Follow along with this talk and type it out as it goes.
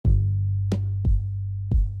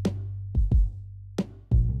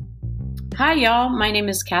Hi, y'all. My name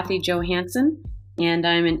is Kathy Johansson, and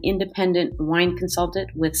I'm an independent wine consultant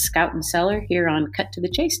with Scout and Cellar here on Cut to the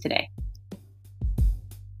Chase today.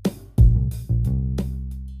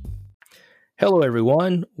 Hello,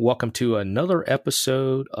 everyone. Welcome to another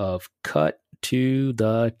episode of Cut to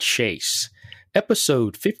the Chase.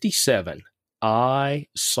 Episode 57, I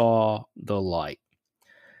Saw the Light.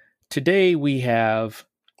 Today we have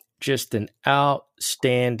just an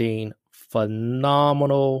outstanding,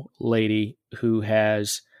 phenomenal lady who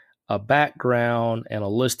has a background and a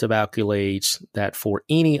list of accolades that for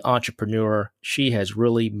any entrepreneur, she has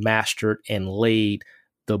really mastered and laid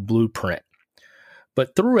the blueprint.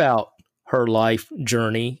 But throughout her life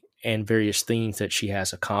journey and various things that she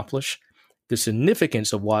has accomplished, the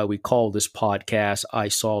significance of why we call this podcast I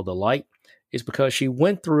Saw the Light is because she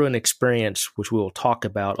went through an experience which we'll talk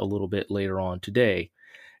about a little bit later on today.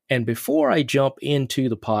 And before I jump into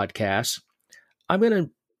the podcast, I'm going to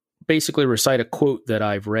basically recite a quote that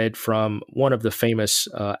I've read from one of the famous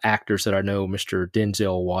actors that I know, Mr.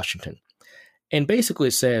 Denzel Washington. And basically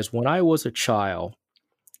it says, when I was a child,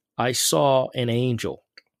 I saw an angel.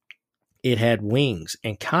 It had wings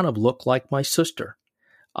and kind of looked like my sister.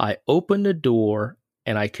 I opened the door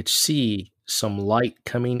and I could see some light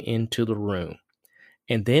coming into the room.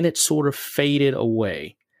 And then it sort of faded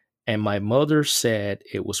away. And my mother said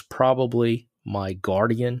it was probably my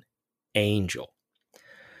guardian angel.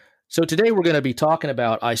 So today we're going to be talking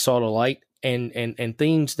about I Saw the Light and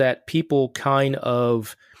things that people kind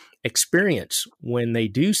of experience when they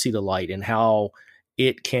do see the light and how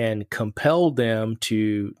it can compel them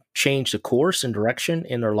to change the course and direction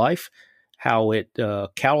in their life, how it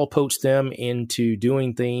catapults them into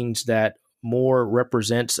doing things that more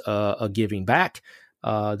represents a giving back.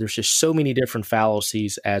 There's just so many different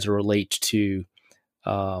fallacies as it relates to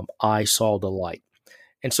I Saw the Light.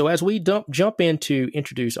 And so as we jump in to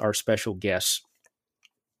introduce our special guest,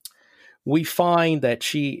 we find that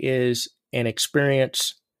she is an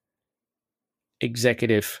experienced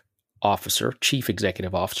executive officer, chief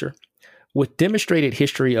executive officer, with demonstrated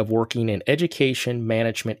history of working in education,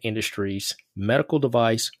 management industries, medical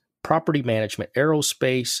device, property management,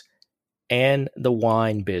 aerospace, and the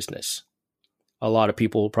wine business. A lot of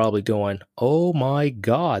people probably going, oh my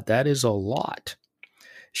God, that is a lot.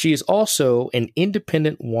 She is also an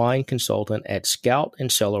independent wine consultant at Scout and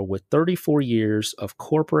Cellar with 34 years of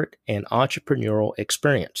corporate and entrepreneurial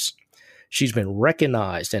experience. She's been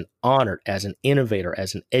recognized and honored as an innovator,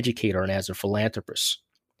 as an educator, and as a philanthropist.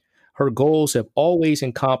 Her goals have always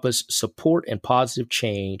encompassed support and positive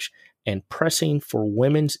change and pressing for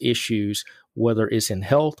women's issues, whether it's in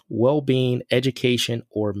health, well-being, education,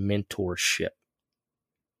 or mentorship.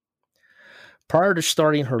 Prior to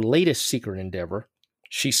starting her latest secret endeavor,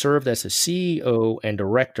 she served as the CEO and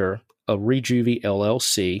director of Rejuve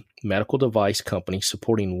LLC, medical device company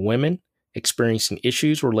supporting women experiencing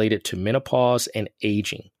issues related to menopause and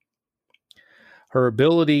aging. Her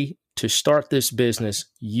ability to start this business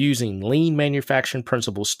using lean manufacturing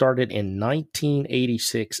principles started in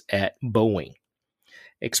 1986 at Boeing,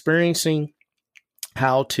 experiencing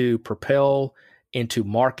how to propel into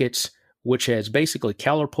markets, which has basically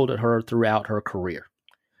catapulted her throughout her career.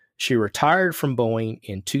 She retired from Boeing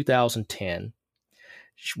in 2010,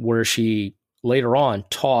 where she later on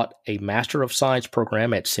taught a Master of Science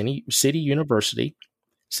program at City University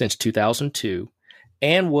since 2002,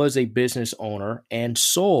 and was a business owner and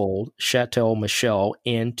sold Chateau Michel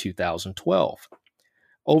in 2012.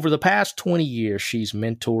 Over the past 20 years, she's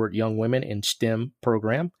mentored young women in STEM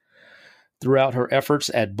program throughout her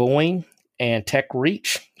efforts at Boeing and Tech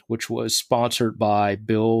Reach, which was sponsored by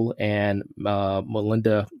Bill and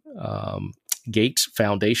Melinda Gates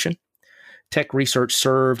Foundation. Tech Research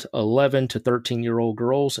served 11 to 13-year-old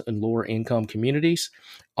girls in lower income communities,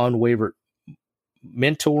 unwavered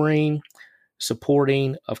mentoring,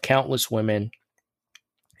 supporting of countless women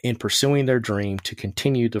in pursuing their dream to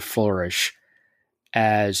continue to flourish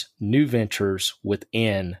as new ventures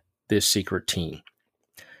within this secret team.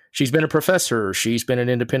 She's been a professor. She's been an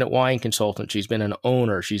independent wine consultant. She's been an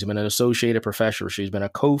owner. She's been an associated professor. She's been a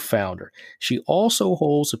co-founder. She also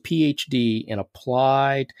holds a PhD in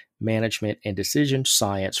applied management and decision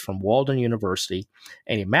science from Walden University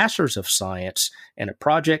and a master's of science and a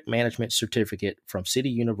project management certificate from City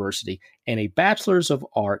University and a bachelor's of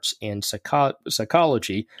arts in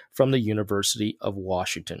psychology from the University of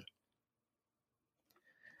Washington.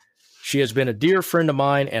 She has been a dear friend of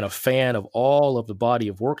mine and a fan of all of the body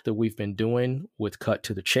of work that we've been doing with Cut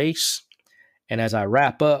to the Chase. And as I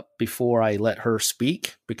wrap up, before I let her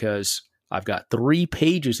speak, because I've got 3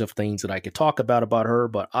 pages of things that I could talk about her,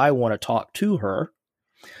 but I want to talk to her.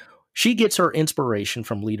 She gets her inspiration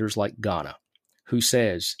from leaders like Ghana, who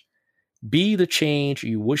says, "Be the change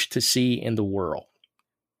you wish to see in the world."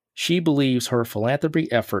 She believes her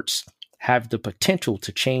philanthropy efforts have the potential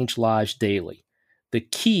to change lives daily. The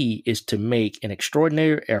key is to make an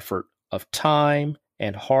extraordinary effort of time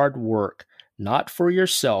and hard work, not for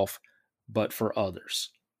yourself, but for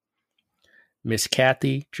others. Miss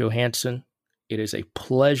Kathy Johansson, it is a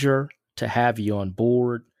pleasure to have you on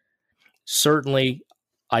board. Certainly,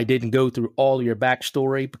 I didn't go through all your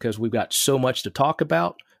backstory because we've got so much to talk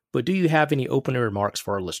about, but do you have any opening remarks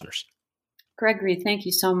for our listeners? Gregory, thank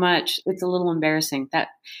you so much. It's a little embarrassing that,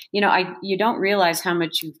 you don't realize how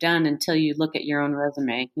much you've done until you look at your own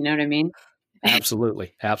resume. You know what I mean?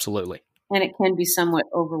 Absolutely. Absolutely. And it can be somewhat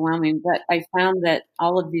overwhelming, but I found that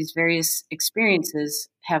all of these various experiences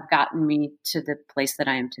have gotten me to the place that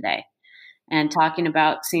I am today. And talking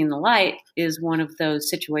about seeing the light is one of those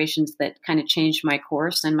situations that kind of changed my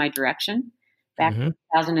course and my direction back in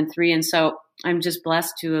 2003. And so I'm just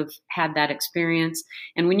blessed to have had that experience.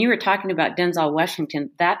 And when you were talking about Denzel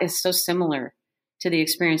Washington, that is so similar to the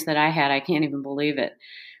experience that I had. I can't even believe it,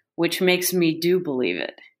 which makes me do believe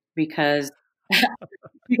it because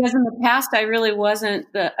because in the past I really wasn't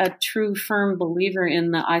a true firm believer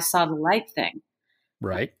in the I saw the light thing.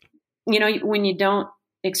 Right. When you don't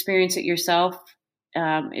experience it yourself,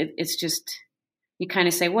 it's just you kind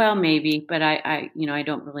of say, well, maybe, but I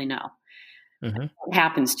don't really know. What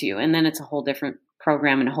happens to you, and then it's a whole different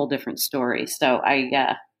program and a whole different story. So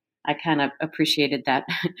I kind of appreciated that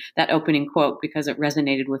that opening quote because it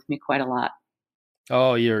resonated with me quite a lot.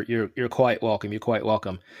 Oh, you're quite welcome. You're quite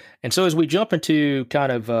welcome. And so as we jump into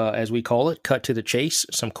kind of, as we call it, cut to the chase,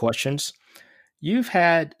 some questions. You've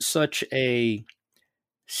had such a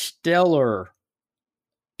stellar,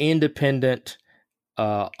 independent,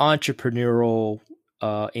 entrepreneurial,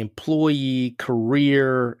 employee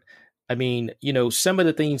career. I mean, some of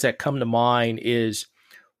the things that come to mind is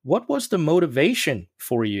what was the motivation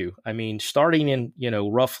for you? I mean, starting in,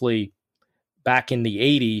 roughly back in the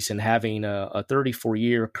 80s and having a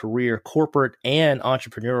 34-year career, corporate and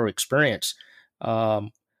entrepreneurial experience.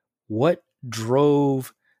 What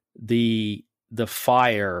drove the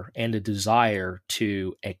fire and the desire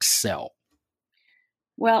to excel?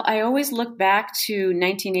 Well, I always look back to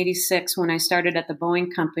 1986 when I started at the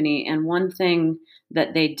Boeing company. And one thing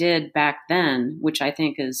that they did back then, which I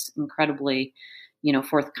think is incredibly,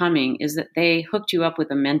 forthcoming, is that they hooked you up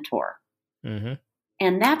with a mentor. Mm-hmm.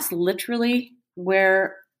 And that's literally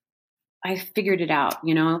where I figured it out.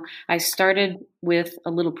 I started with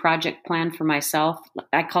a little project plan for myself.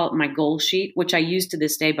 I call it my goal sheet, which I use to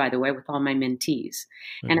this day, by the way, with all my mentees.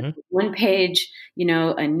 And it's one page,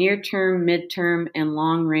 a near term, midterm, and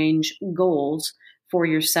long range goals for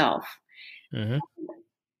yourself. Mm-hmm.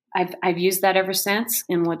 I've used that ever since.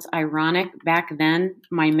 And what's ironic, back then,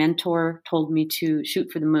 my mentor told me to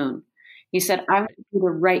shoot for the moon. He said, I want you to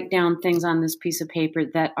write down things on this piece of paper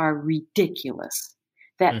that are ridiculous,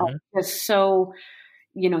 that are just so,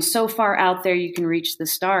 so far out there you can reach the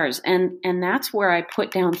stars. And that's where I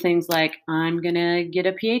put down things like, I'm going to get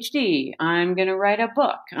a PhD. I'm going to write a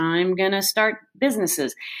book. I'm going to start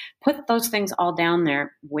businesses. Put those things all down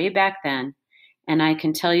there way back then. And I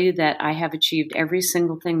can tell you that I have achieved every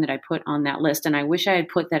single thing that I put on that list. And I wish I had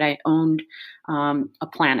put that I owned a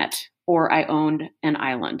planet or I owned an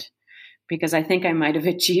island, because I think I might have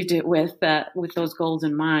achieved it with those goals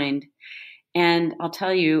in mind. And I'll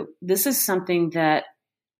tell you, this is something that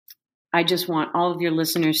I just want all of your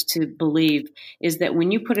listeners to believe, is that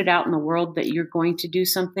when you put it out in the world that you're going to do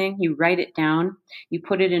something, you write it down, you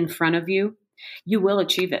put it in front of you, you will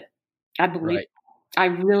achieve it. I believe. Right. I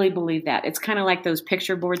really believe that. It's kind of like those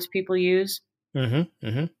picture boards people use.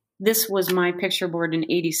 This was my picture board in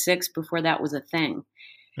 '86 before that was a thing.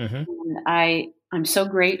 And I'm so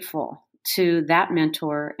grateful to that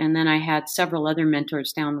mentor. And then I had several other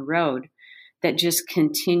mentors down the road that just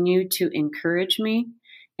continue to encourage me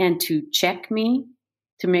and to check me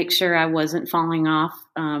to make sure I wasn't falling off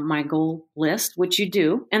my goal list, which you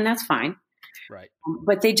do, and that's fine. Right.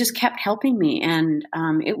 But they just kept helping me. And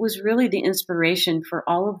it was really the inspiration for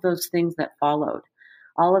all of those things that followed,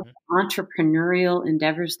 all of the entrepreneurial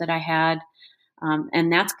endeavors that I had.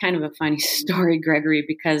 And that's kind of a funny story, Gregory,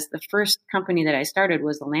 because the first company that I started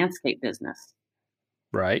was a landscape business.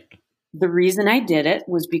 Right. The reason I did it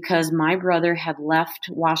was because my brother had left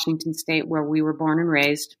Washington State, where we were born and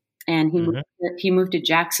raised, and he moved to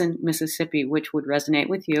Jackson, Mississippi, which would resonate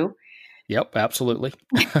with you. Yep, absolutely.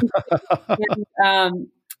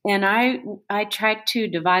 And I tried to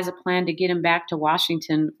devise a plan to get him back to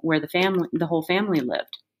Washington, where the whole family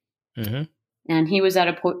lived. And he was at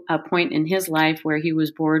a point in his life where he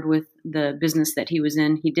was bored with the business that he was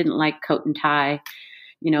in. He didn't like coat and tie,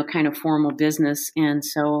 kind of formal business. And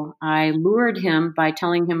so I lured him by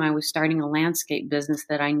telling him I was starting a landscape business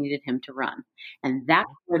that I needed him to run. And that's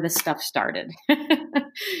where the stuff started.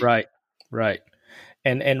 Right. Right.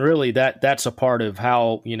 And really that's a part of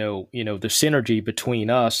how, the synergy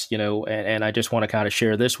between us, and I just want to kind of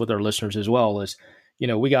share this with our listeners as well is,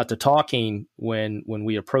 we got to talking when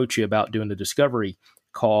we approached you about doing the discovery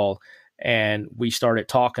call, and we started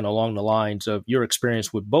talking along the lines of your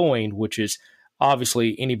experience with Boeing, which is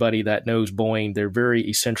obviously anybody that knows Boeing, they're very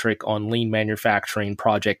eccentric on lean manufacturing,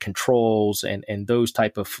 project controls, and those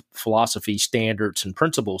type of philosophy, standards, and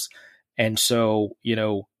principles. And so,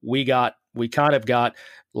 we kind of got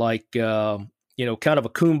like, kind of a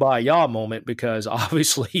kumbaya moment, because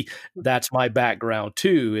obviously that's my background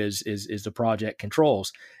too, is the project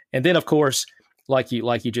controls. And then of course, like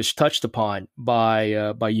you just touched upon by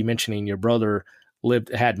you mentioning your brother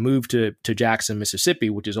had moved to Jackson, Mississippi,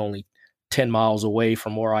 which is only 10 miles away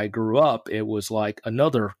from where I grew up. It was like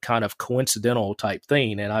another kind of coincidental type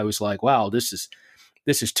thing. And I was like, wow, this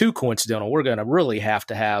is too coincidental. We're going to really have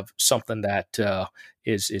to have something that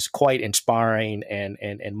is quite inspiring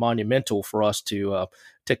and monumental for us to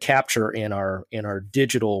capture in our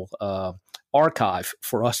digital archive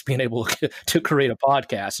for us being able to create a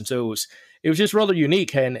podcast. And so it was just rather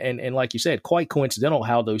unique and like you said, quite coincidental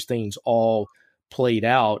how those things all played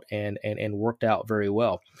out and worked out very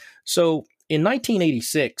well. So in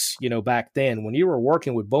 1986, back then when you were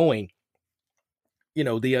working with Boeing,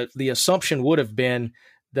 the assumption would have been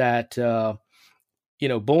that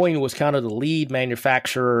Boeing was kind of the lead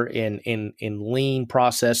manufacturer in lean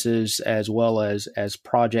processes as well as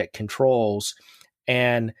project controls.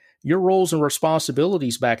 And your roles and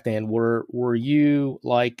responsibilities back then, were you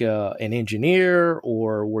like an engineer,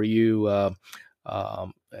 or were you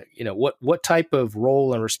what type of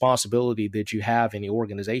role and responsibility did you have in the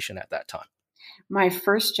organization at that time? My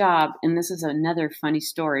first job, and this is another funny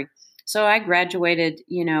story. So I graduated,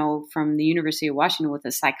 from the University of Washington with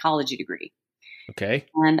a psychology degree. Okay.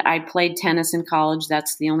 And I played tennis in college.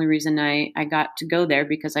 That's the only reason I got to go there,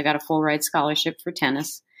 because I got a full ride scholarship for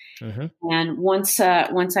tennis. Mm-hmm. And once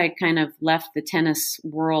I kind of left the tennis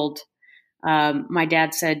world, my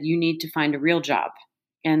dad said, "You need to find a real job."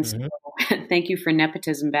 And Mm-hmm. so, thank you for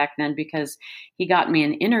nepotism back then, because he got me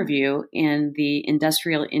an interview in the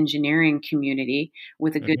industrial engineering community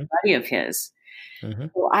with a good Mm-hmm. buddy of his. Mm-hmm.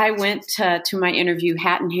 So I went to my interview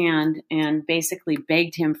hat in hand and basically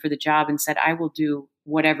begged him for the job and said, "I will do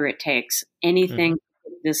whatever it takes. Anything,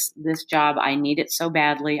 this job, I need it so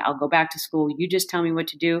badly. I'll go back to school. You just tell me what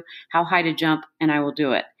to do, how high to jump, and I will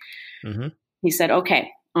do it." Mm-hmm. He said,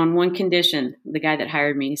 "Okay, on one condition." The guy that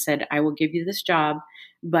hired me, he said, "I will give you this job,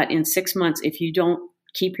 but in 6 months, if you don't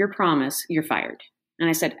keep your promise, you're fired." And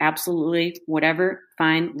I said, "Absolutely, whatever,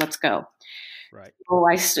 fine, let's go." Right. Oh,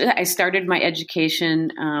 I started my education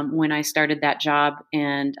when I started that job,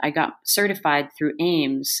 and I got certified through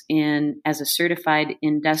Ames as a certified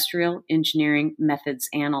industrial engineering methods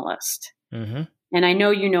analyst. Mm-hmm. And I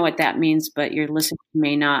know you know what that means, but your listeners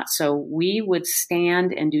may not. So we would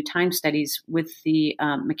stand and do time studies with the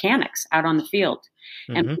mechanics out on the field,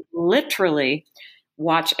 and Mm-hmm. literally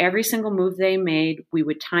watch every single move they made. We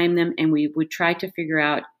would time them, and we would try to figure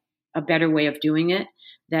out a better way of doing it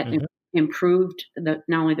that Mm-hmm. improved not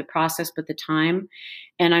only the process but the time.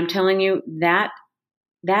 And I'm telling you that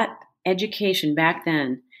education back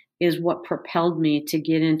then is what propelled me to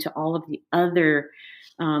get into all of the other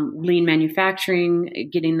lean manufacturing,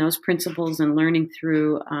 getting those principles and learning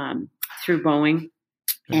through Boeing,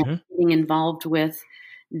 and Mm-hmm. getting involved with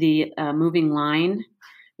the moving line,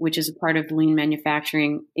 which is a part of lean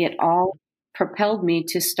manufacturing. It all propelled me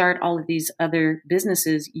to start all of these other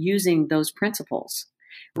businesses using those principles,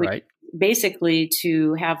 which Right. basically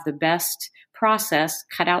to have the best process,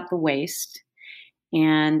 cut out the waste,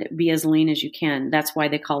 and be as lean as you can. That's why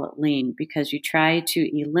they call it lean, because you try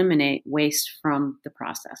to eliminate waste from the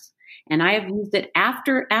process. And I have used it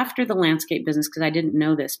after the landscape business, because I didn't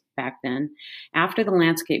know this back then. After the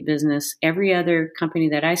landscape business, every other company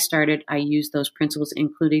that I started, I used those principles,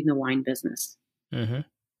 including the wine business. Mm-hmm.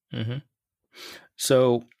 Mm-hmm.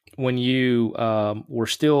 So when you were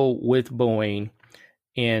still with Boeing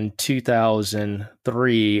in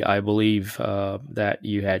 2003, I believe that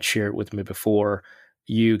you had shared with me before,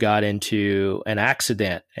 you got into an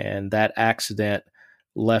accident, and that accident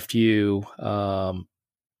left you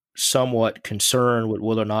somewhat concerned with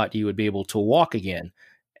whether or not you would be able to walk again.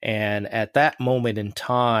 And at that moment in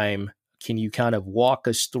time, can you kind of walk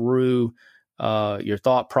us through your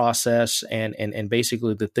thought process, and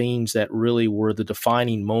basically the things that really were the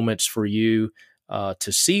defining moments for you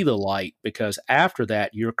to see the light. Because after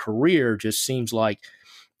that, your career just seems like,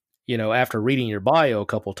 after reading your bio a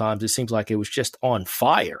couple of times, it seems like it was just on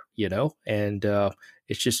fire, and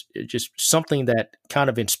it's just something that kind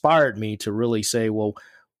of inspired me to really say, well,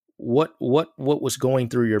 what was going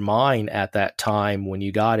through your mind at that time when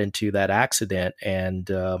you got into that accident, and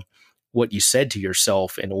what you said to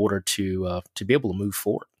yourself in order to be able to move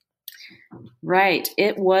forward. Right.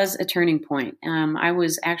 It was a turning point. I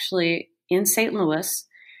was actually in St. Louis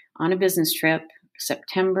on a business trip,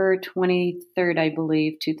 September 23rd, I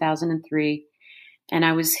believe, 2003. And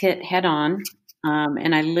I was hit head on.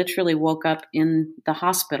 And I literally woke up in the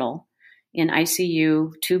hospital in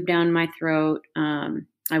ICU, tube down my throat.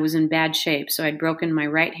 I was in bad shape. So I'd broken my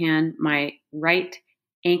right hand. My right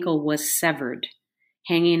ankle was severed,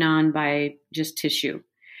 hanging on by just tissue.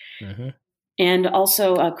 Mm-hmm. And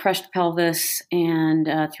also a crushed pelvis and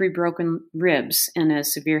 3 broken ribs and a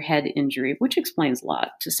severe head injury, which explains a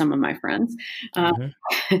lot to some of my friends.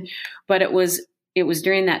 Mm-hmm. But it was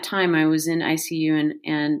during that time I was in ICU,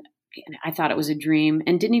 and I thought it was a dream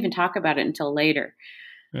and didn't even talk about it until later.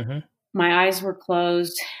 Mm-hmm. My eyes were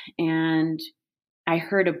closed, and I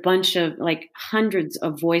heard a bunch of, like, hundreds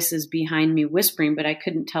of voices behind me whispering, but I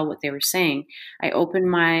couldn't tell what they were saying. I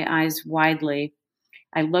opened my eyes widely.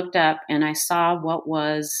 I looked up and I saw what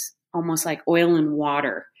was almost like oil and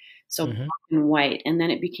water, so Mm-hmm. black and white. And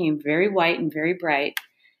then it became very white and very bright.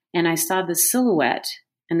 And I saw the silhouette,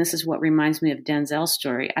 and this is what reminds me of Denzel's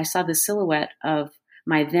story. I saw the silhouette of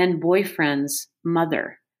my then boyfriend's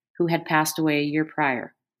mother, who had passed away a year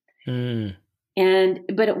prior. Mm.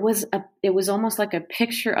 But it was almost like a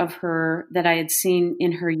picture of her that I had seen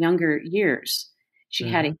in her younger years. She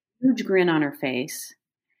had a huge grin on her face.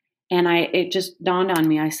 And it just dawned on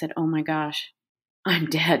me. I said, "Oh my gosh, I'm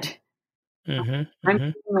dead. Mm-hmm. I'm Mm-hmm.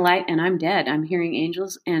 seeing the light, and I'm dead. I'm hearing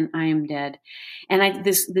angels, and I am dead." And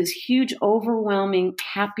this huge, overwhelming,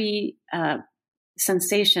 happy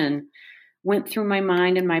sensation went through my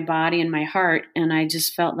mind and my body and my heart, and I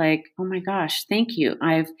just felt like, "Oh my gosh, thank you.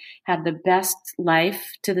 I've had the best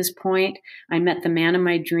life to this point. I met the man of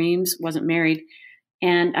my dreams. Wasn't married."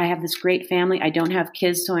 And I have this great family. I don't have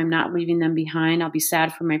kids, so I'm not leaving them behind. I'll be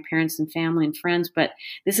sad for my parents and family and friends, but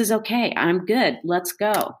this is okay. I'm good. Let's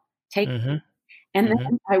go. Mm-hmm. And Mm-hmm.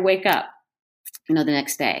 then I wake up, the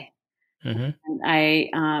next day. Mm-hmm.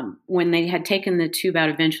 And when they had taken the tube out,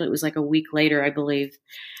 eventually, it was like a week later, I believe,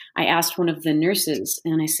 I asked one of the nurses,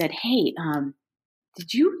 and I said, "Hey,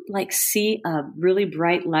 did you see a really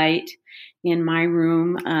bright light in my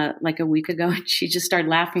room like a week ago?" And she just started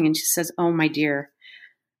laughing, and she says, "Oh, my dear,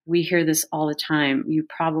 we hear this all the time. You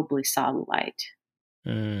probably saw the light."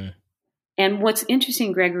 Mm. And what's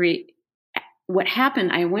interesting, Gregory, what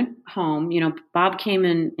happened, I went home, Bob came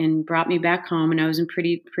in and brought me back home, and I was in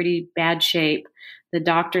pretty bad shape. The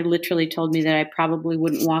doctor literally told me that I probably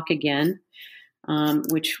wouldn't walk again,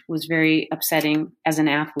 which was very upsetting as an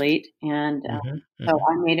athlete. And Mm-hmm. so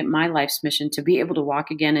I made it my life's mission to be able to walk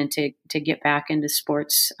again and to get back into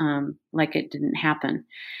sports like it didn't happen.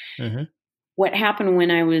 Mm-hmm. What happened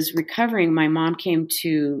when I was recovering, my mom came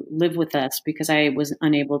to live with us because I was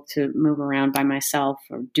unable to move around by myself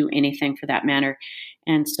or do anything for that matter.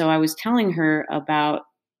 And so I was telling her about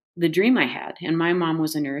the dream I had. And my mom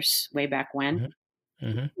was a nurse way back when.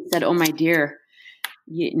 Mm-hmm. She said, "Oh, my dear,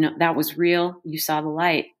 that was real. You saw the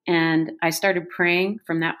light." And I started praying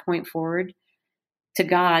from that point forward to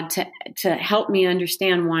God to help me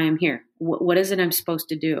understand why I'm here. What is it I'm supposed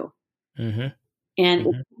to do? Mm-hmm. And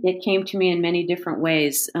Mm-hmm. it came to me in many different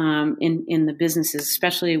ways in the businesses,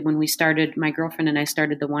 especially when my girlfriend and I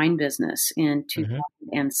started the wine business in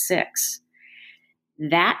 2006.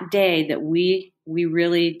 That day that we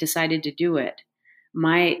really decided to do it,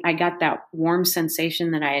 I got that warm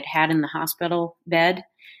sensation that I had in the hospital bed,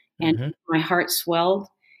 and Mm-hmm. my heart swelled.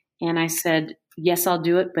 And I said, "Yes, I'll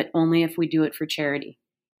do it, but only if we do it for charity."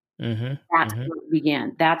 Mm-hmm. That's Mm-hmm. where it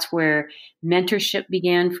began. That's where mentorship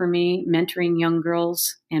began for me, mentoring young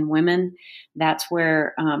girls and women. That's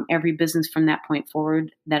where every business from that point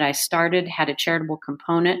forward that I started had a charitable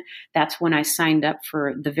component. That's when I signed up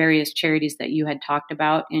for the various charities that you had talked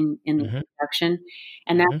about in the Mm-hmm. introduction.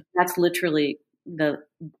 And that's literally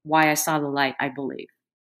why I saw the light, I believe.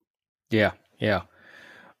 Yeah. Yeah.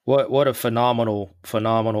 What a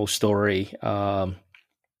phenomenal story.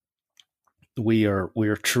 We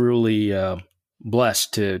are truly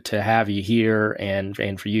blessed to have you here,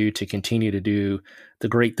 and for you to continue to do the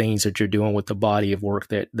great things that you're doing with the body of work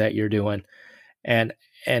that you're doing. And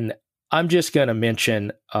I'm just going to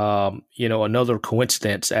mention, another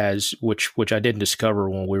coincidence which I didn't discover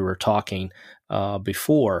when we were talking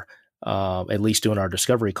before, at least doing our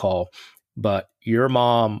discovery call. But your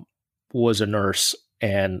mom was a nurse,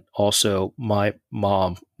 and also my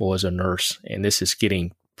mom was a nurse, and this is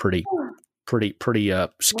getting pretty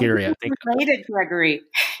scary. I think Related, Gregory.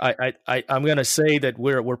 I'm going to say that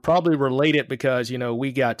we're probably related because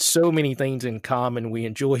we got so many things in common. We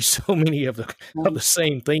enjoy so many of the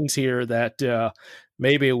same things here that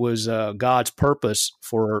maybe it was God's purpose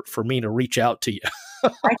for me to reach out to you.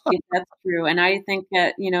 I think that's true, and I think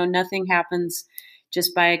that nothing happens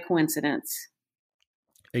just by coincidence.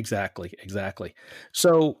 Exactly.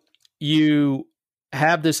 So you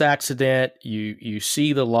have this accident, you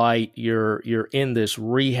see the light, you're in this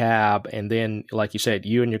rehab, and then, like you said,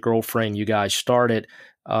 you and your girlfriend, you guys started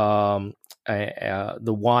the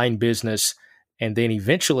wine business, and then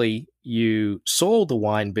eventually you sold the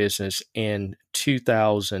wine business in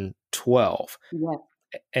 2012. Yes.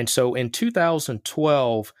 And so in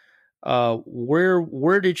 2012,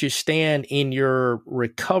 where did you stand in your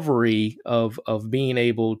recovery of being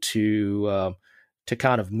able to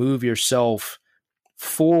kind of move yourself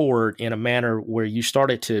forward in a manner where you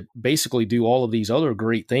started to basically do all of these other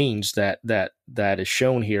great things that is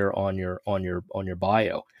shown here on your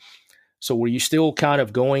bio? So were you still kind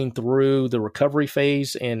of going through the recovery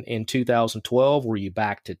phase in 2012? Were you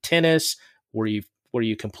back to tennis? Were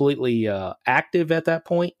you completely active at that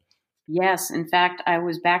point? Yes. In fact, I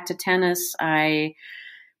was back to tennis. I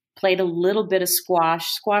played a little bit of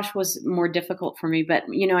squash. Squash was more difficult for me, but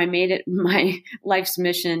I made it my life's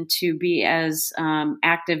mission to be as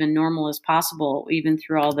active and normal as possible, even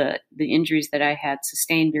through all the injuries that I had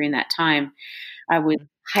sustained during that time. I was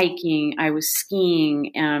hiking, I was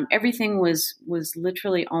skiing. Everything was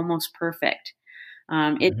literally almost perfect.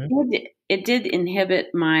 It did inhibit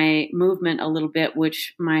my movement a little bit,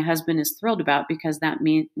 which my husband is thrilled about because that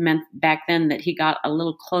meant back then that he got a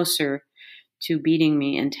little closer to beating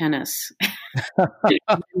me in tennis than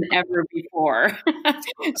ever before.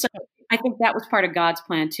 So I think that was part of God's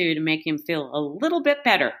plan too, to make him feel a little bit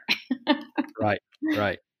better. Right,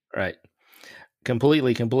 right.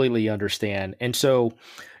 Completely understand. And so,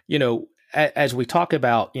 as we talk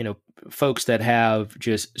about, folks that have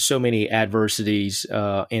just so many adversities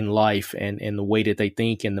in life, and the way that they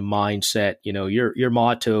think and the mindset, your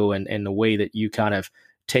motto and the way that you kind of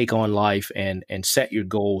take on life and set your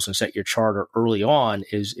goals and set your charter early on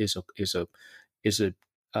is a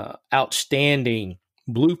outstanding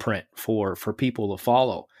blueprint for people to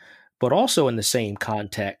follow. But also in the same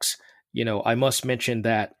context, I must mention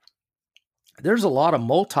that there's a lot of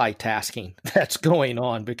multitasking that's going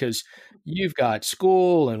on because you've got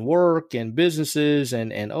school and work and businesses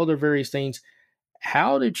and other various things.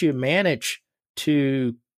 How did you manage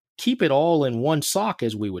to keep it all in one sock,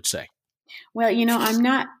 as we would say? Well, I'm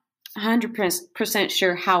not 100%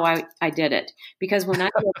 sure how I did it, because when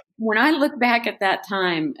I look back at that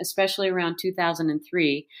time, especially around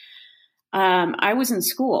 2003, I was in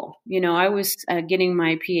school. I was getting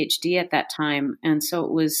my PhD at that time, and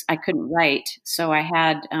so I couldn't write. So I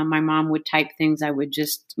had my mom would type things. I would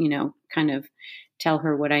just kind of tell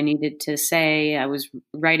her what I needed to say. I was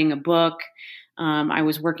writing a book. I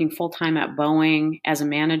was working full time at Boeing as a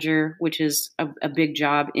manager, which is a big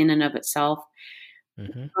job in and of itself.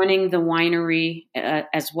 Mm-hmm. Running the winery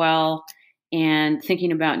as well, and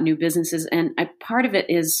thinking about new businesses. And part of it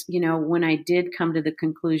is, when I did come to the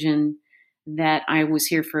conclusion that I was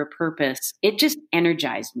here for a purpose, it just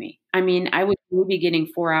energized me. I mean, I was maybe getting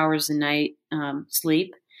 4 hours a night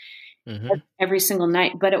sleep every single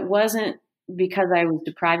night, but it wasn't because I was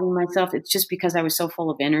depriving myself. It's just because I was so full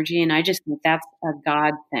of energy. And I just think that's a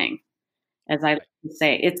God thing. As I like to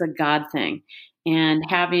say, it's a God thing. And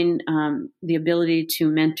having the ability to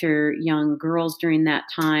mentor young girls during that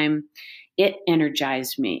time, it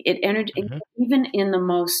energized me. Even in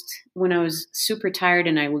when I was super tired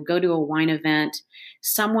and I would go to a wine event,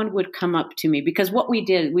 someone would come up to me, because what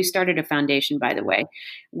we started a foundation, by the way,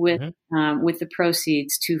 with the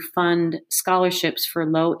proceeds to fund scholarships for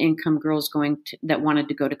low income girls that wanted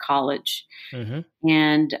to go to college.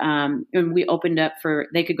 And we opened up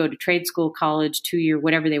they could go to trade school, college, 2-year,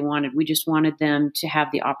 whatever they wanted. We just wanted them to have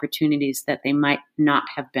the opportunities that they might not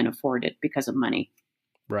have been afforded because of money.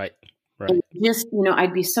 Right. And just,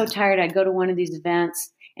 I'd be so tired. I'd go to one of these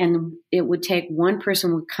events, and it would take one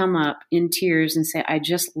person would come up in tears and say, "I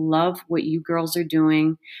just love what you girls are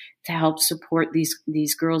doing to help support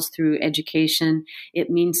these girls through education.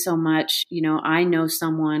 It means so much. I know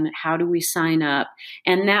someone. How do we sign up?"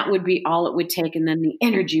 And that would be all it would take. And then the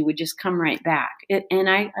energy would just come right back. And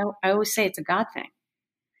I always say it's a God thing.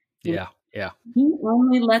 Yeah. Yeah. He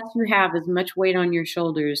only lets you have as much weight on your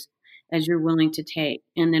shoulders as you're willing to take.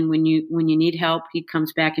 And then when you need help, he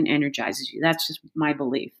comes back and energizes you. That's just my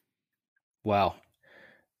belief. Wow.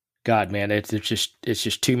 God, man, it's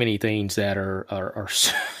just too many things that are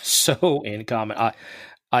so in common.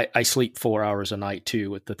 I sleep 4 hours a night too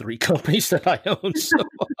with the three companies that I own. So,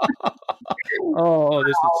 oh,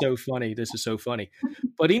 this is so funny. This is so funny.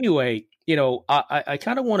 But anyway, I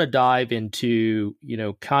kind of want to dive into,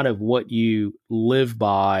 kind of what you live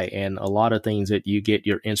by and a lot of things that you get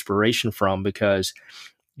your inspiration from because,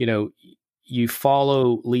 you know, you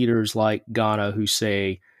follow leaders like Ghana who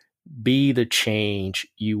say, be the change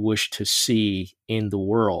you wish to see in the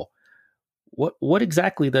world. What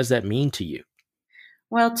exactly does that mean to you?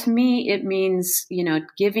 Well, to me, it means,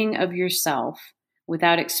 giving of yourself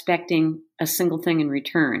without expecting a single thing in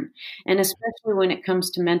return. And especially when it comes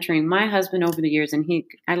to mentoring my husband over the years, and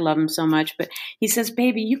I love him so much, but he says,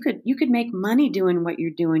 baby, you could make money doing what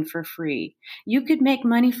you're doing for free. You could make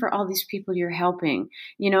money for all these people you're helping,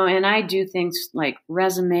 and I do things like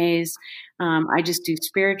resumes. I just do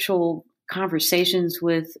spiritual conversations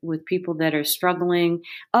with people that are struggling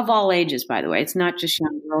of all ages, by the way. It's not just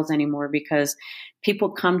young girls anymore because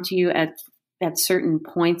people come to you at certain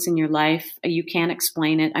points in your life. You can't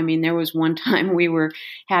explain it. I mean, there was one time we were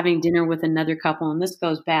having dinner with another couple, and this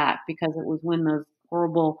goes back because it was when those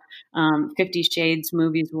horrible 50 Shades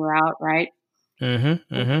movies were out, right?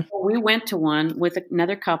 Mm-hmm. And Mm-hmm. so we went to one with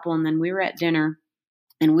another couple, and then we were at dinner,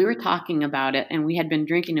 and we were talking about it, and we had been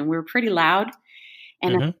drinking, and we were pretty loud.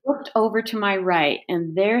 And I Mm-hmm. looked over to my right,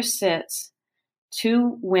 and there sits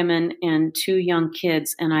two women and two young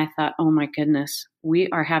kids. And I thought, oh my goodness, we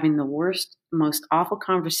are having the worst, most awful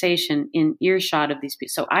conversation in earshot of these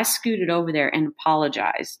people. So I scooted over there and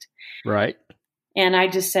apologized. Right. And I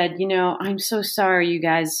just said, I'm so sorry, you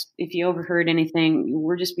guys, if you overheard anything,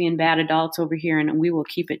 we're just being bad adults over here and we will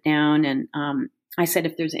keep it down. And I said,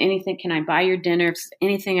 if there's anything, can I buy your dinner? If there's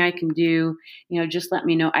anything I can do, just let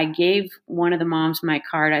me know. I gave one of the moms my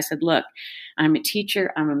card. I said, look, I'm a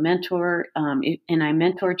teacher, I'm a mentor, and I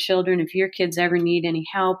mentor children. If your kids ever need any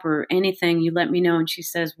help or anything, you let me know. And she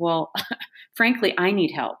says, well, frankly, I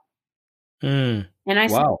need help. Mm. And I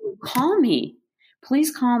said, Wow. well, call me.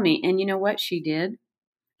 Please call me. And you know what she did?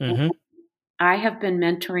 Mm-hmm. I have been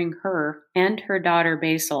mentoring her and her daughter,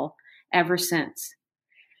 Basil, ever since.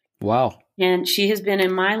 Wow. And she has been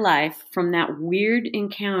in my life from that weird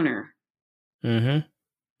encounter Mm-hmm.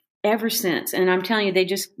 ever since. And I'm telling you, they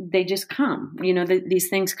just come. These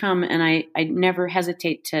things come, and I never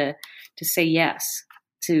hesitate to say yes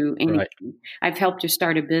to anything. Right. I've helped her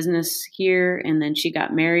start a business here, and then she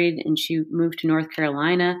got married and she moved to North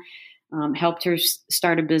Carolina. Helped her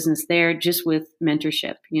start a business there just with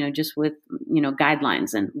mentorship, just with,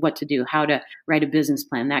 guidelines and what to do, how to write a business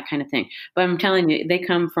plan, that kind of thing. But I'm telling you, they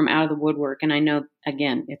come from out of the woodwork. And I know,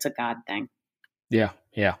 again, it's a God thing. Yeah.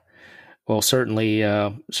 Yeah. Well, certainly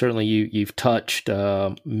you've touched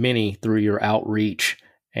many through your outreach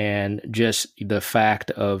and just the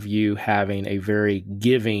fact of you having a very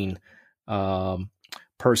giving um,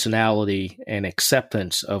 personality and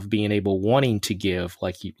acceptance of being able wanting to give,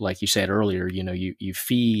 like you said earlier. You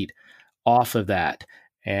feed off of that,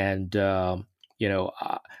 and like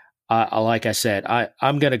I said,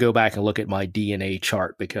 I'm going to go back and look at my DNA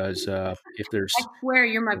chart because if I there's swear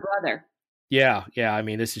you're my brother. yeah, yeah. I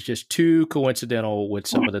mean, this is just too coincidental with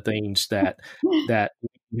some of the things that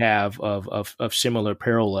we have of similar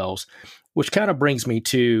parallels, which kind of brings me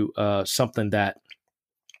to something that,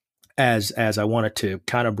 as I wanted to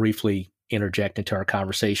kind of briefly interject into our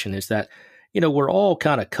conversation, is that we're all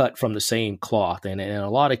kind of cut from the same cloth, and in a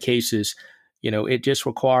lot of cases, it just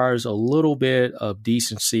requires a little bit of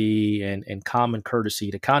decency and common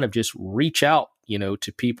courtesy to kind of just reach out,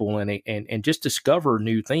 to people and just discover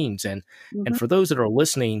new things. And Mm-hmm. for those that are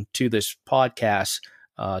listening to this podcast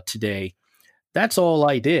today, that's all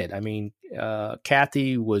I did. I mean,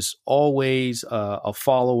 Kathy was always a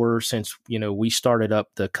follower since, we started up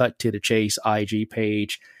the Cut to the Chase IG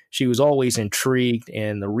page. She was always intrigued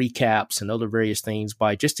in the recaps and other various things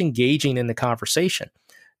by just engaging in the conversation.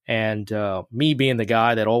 And me being the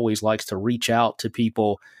guy that always likes to reach out to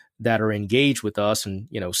people that are engaged with us and,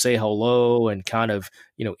 say hello and kind of,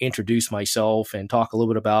 introduce myself and talk a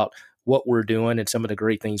little bit about what we're doing and some of the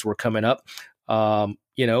great things we're coming up.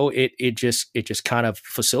 It just kind of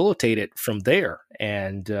facilitated from there.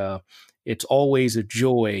 And it's always a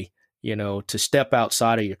joy, to step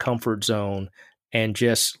outside of your comfort zone and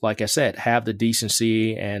just, like I said, have the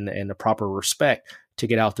decency and the proper respect to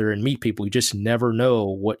get out there and meet people. You just never know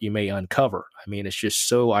what you may uncover. I mean, it's just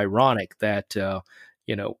so ironic that,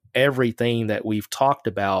 everything that we've talked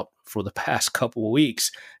about for the past couple of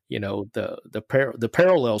weeks, the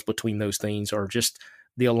parallels between those things are just,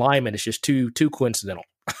 the alignment is just too coincidental.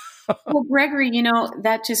 Well, Gregory,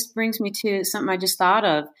 that just brings me to something I just thought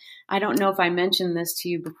of. I don't know if I mentioned this to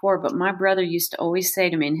you before, but my brother used to always say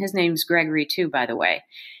to me, and his name's Gregory too, by the way.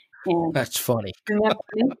 And That's funny. he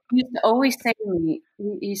used to always say to me,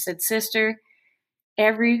 he said, "Sister,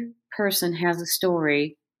 every person has a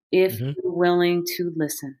story if Hmm. you're willing to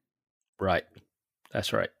listen Right.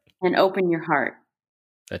 That's right. and open your heart.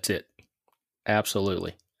 That's it.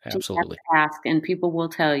 Absolutely. Just have Absolutely. to ask, and people will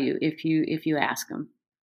tell you if you ask them."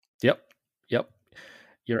 Yep. Yep.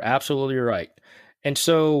 You're absolutely right. And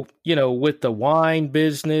so, with the wine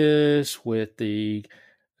business, with the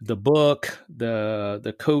book,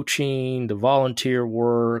 the coaching, the volunteer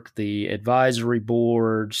work, the advisory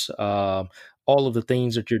boards, all of the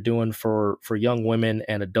things that you're doing for young women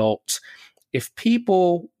and adults, if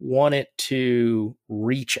people wanted to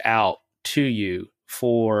reach out to you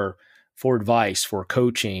for advice, for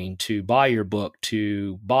coaching, to buy your book,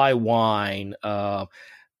 to buy wine,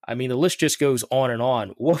 I mean, the list just goes on and on.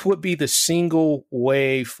 What would be the single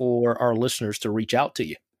way for our listeners to reach out to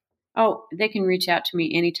you? Oh, they can reach out to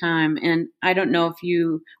me anytime. And I don't know if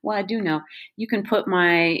well, I do know. You can put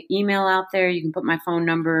my email out there. You can put my phone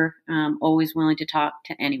number. Always willing to talk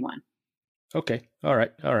to anyone. Okay. All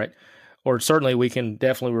right. All right. Or certainly we can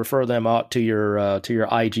definitely refer them out to your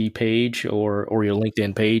IG page or your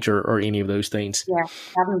LinkedIn page or any of those things. Yeah,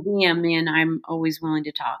 have them DM me, and I'm always willing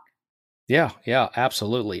to talk. Yeah. Yeah.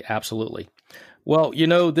 Absolutely. Absolutely. Well,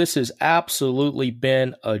 this has absolutely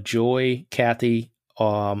been a joy, Kathy.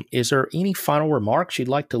 Is there any final remarks you'd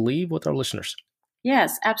like to leave with our listeners?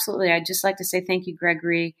 Yes, absolutely. I'd just like to say thank you,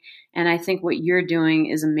 Gregory. And I think what you're doing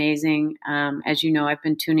is amazing. As you know, I've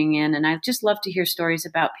been tuning in, and I just love to hear stories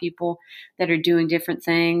about people that are doing different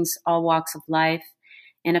things, all walks of life.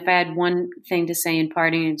 And if I had one thing to say in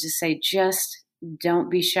parting, and just don't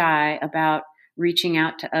be shy about reaching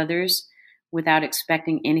out to others without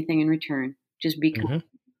expecting anything in return. Mm-hmm.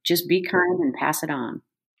 Just be kind and pass it on.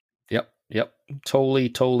 Yep. Yep. Totally,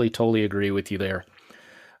 totally, totally agree with you there.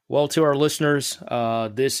 Well, to our listeners,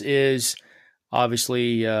 this is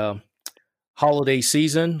obviously holiday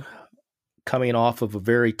season, coming off of a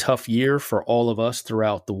very tough year for all of us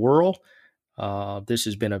throughout the world. This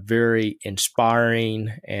has been a very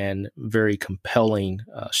inspiring and very compelling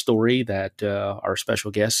story that our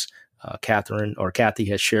special guest, Kathy,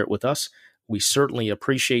 has shared with us. We certainly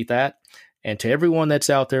appreciate that. And to everyone that's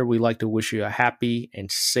out there, we'd like to wish you a happy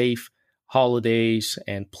and safe holidays.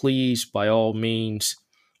 And please, by all means,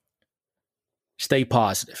 stay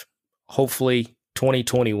positive. Hopefully,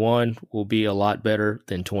 2021 will be a lot better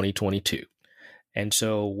than 2022. And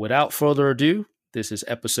so, without further ado, this is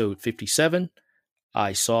episode 57.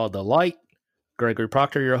 I Saw the Light. Gregory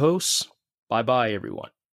Proctor, your host. Bye bye, everyone.